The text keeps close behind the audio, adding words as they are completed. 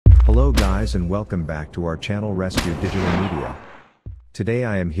Hello guys and welcome back to our channel Rescue Digital Media. Today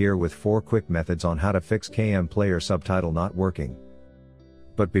I am here with 4 quick methods on how to fix KMPlayer subtitle not working.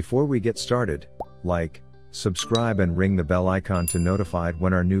 But before we get started, like, subscribe and ring the bell icon to notified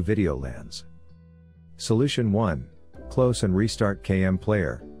when our new video lands. Solution 1. Close and restart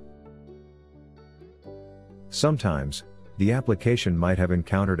KMPlayer. Sometimes, the application might have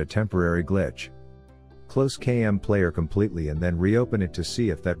encountered a temporary glitch. Close KMPlayer completely and then reopen it to see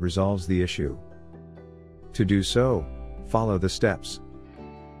if that resolves the issue. To do so, follow the steps.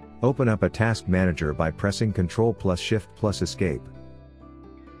 Open up a task manager by pressing Ctrl+Shift+Escape.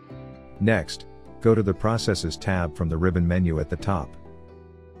 Next, go to the Processes tab from the ribbon menu at the top.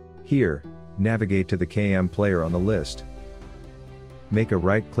 Here, navigate to the KMPlayer on the list. Make a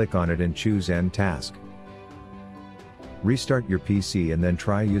right click on it and choose End Task. Restart your PC and then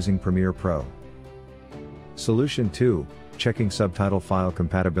try using Premiere Pro. Solution 2. Checking subtitle file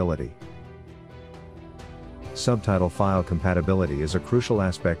compatibility. Subtitle file compatibility is a crucial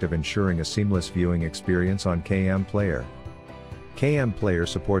aspect of ensuring a seamless viewing experience on KMPlayer. KMPlayer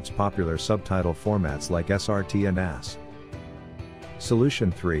supports popular subtitle formats like SRT and AS.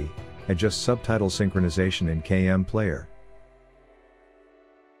 Solution 3. Adjust subtitle synchronization in KMPlayer.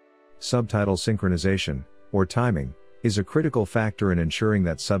 Subtitle synchronization, or timing, is a critical factor in ensuring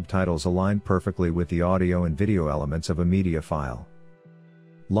that subtitles align perfectly with the audio and video elements of a media file.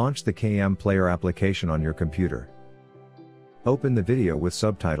 Launch the KMPlayer application on your computer. Open the video with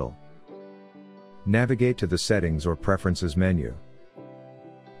subtitle. Navigate to the Settings or Preferences menu.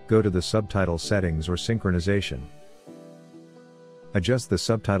 Go to the Subtitle Settings or Synchronization. Adjust the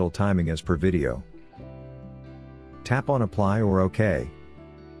subtitle timing as per video. Tap on Apply or OK.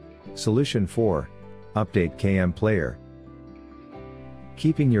 Solution 4. Update KMPlayer.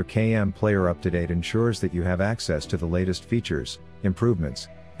 Keeping your KMPlayer up to date ensures that you have access to the latest features, improvements,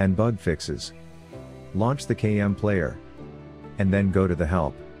 and bug fixes. Launch the KMPlayer. And then go to the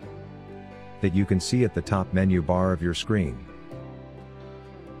Help that you can see at the top menu bar of your screen.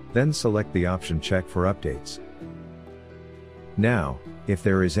 Then select the option Check for Updates. Now, if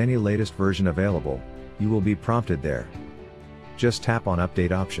there is any latest version available, you will be prompted there. Just tap on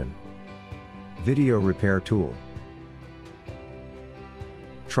Update option. Video Repair Tool.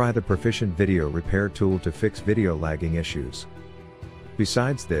 Try the Proficient Video Repair Tool to fix video lagging issues.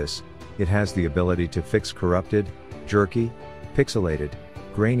 Besides this, it has the ability to fix corrupted, jerky, pixelated,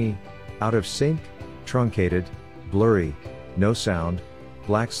 grainy, out of sync, truncated, blurry, no sound,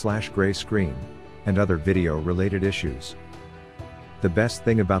 black/gray screen, and other video related issues. The best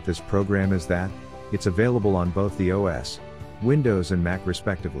thing about this program is that it's available on both the OS, Windows and Mac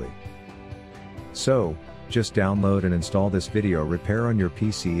respectively. So, just download and install this video repair on your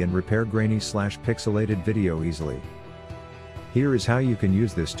PC and repair grainy/pixelated video easily. Here is how you can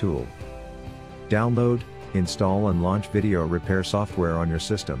use this tool. Download, install and launch video repair software on your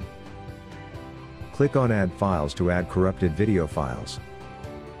system. Click on Add Files to add corrupted video files.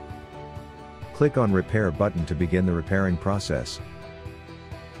 Click on Repair button to begin the repairing process.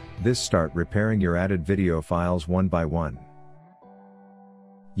 This start repairing your added video files one by one.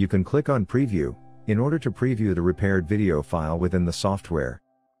 You can click on Preview, in order to preview the repaired video file within the software.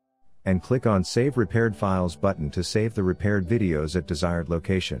 And click on Save Repaired Files button to save the repaired videos at desired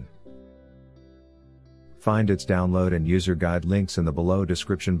location. Find its download and user guide links in the below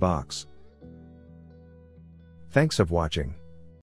description box. Thanks for watching.